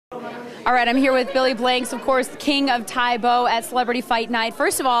All right, I'm here with Billy Blanks, of course, king of Tae Bo at Celebrity Fight Night.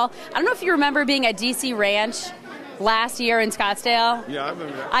 First of all, I don't know if you remember being at DC Ranch last year in Scottsdale. Yeah, I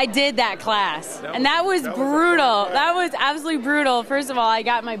remember that. I did that class, and that was brutal. That was absolutely brutal. First of all, I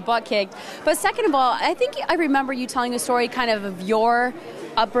got my butt kicked. But second of all, I think I remember you telling a story kind of your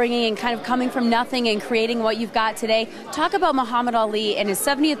upbringing and kind of coming from nothing and creating what you've got today. Talk about Muhammad Ali and his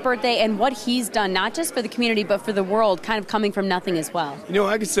 70th birthday and what he's done, not just for the community, but for the world, kind of coming from nothing as well. You know,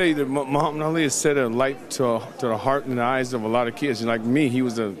 I could say that Muhammad Ali has set a light to the heart and the eyes of a lot of kids. Like me, he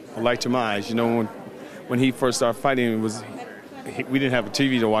was a light to my eyes. You know, when he first started fighting, we didn't have a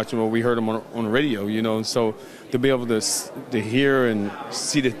TV to watch him, but we heard him on the radio, you know. And so to be able to hear and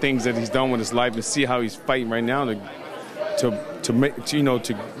see the things that he's done with his life and see how he's fighting right now to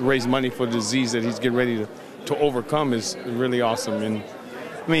raise money for the disease that he's getting ready to overcome is really awesome. And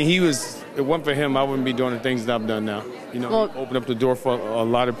I mean, if it wasn't for him, I wouldn't be doing the things that I've done now. You know, well, opened up the door for a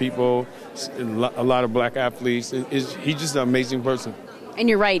lot of people, a lot of black athletes. He's just an amazing person. And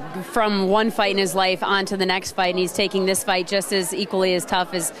you're right, from one fight in his life on to the next fight, and he's taking this fight just as equally as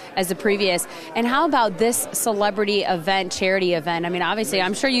tough as the previous. And how about this celebrity event, charity event? I mean, obviously,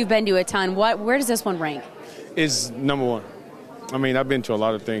 I'm sure you've been to a ton. Where does this one rank? It's number one. I mean, I've been to a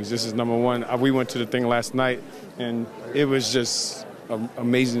lot of things. This is number one. We went to the thing last night, and it was just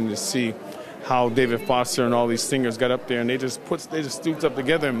amazing to see how David Foster and all these singers got up there, and they just stooped up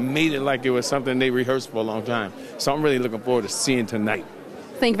together and made it like it was something they rehearsed for a long time. So I'm really looking forward to seeing tonight.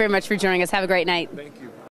 Thank you very much for joining us. Have a great night. Thank you.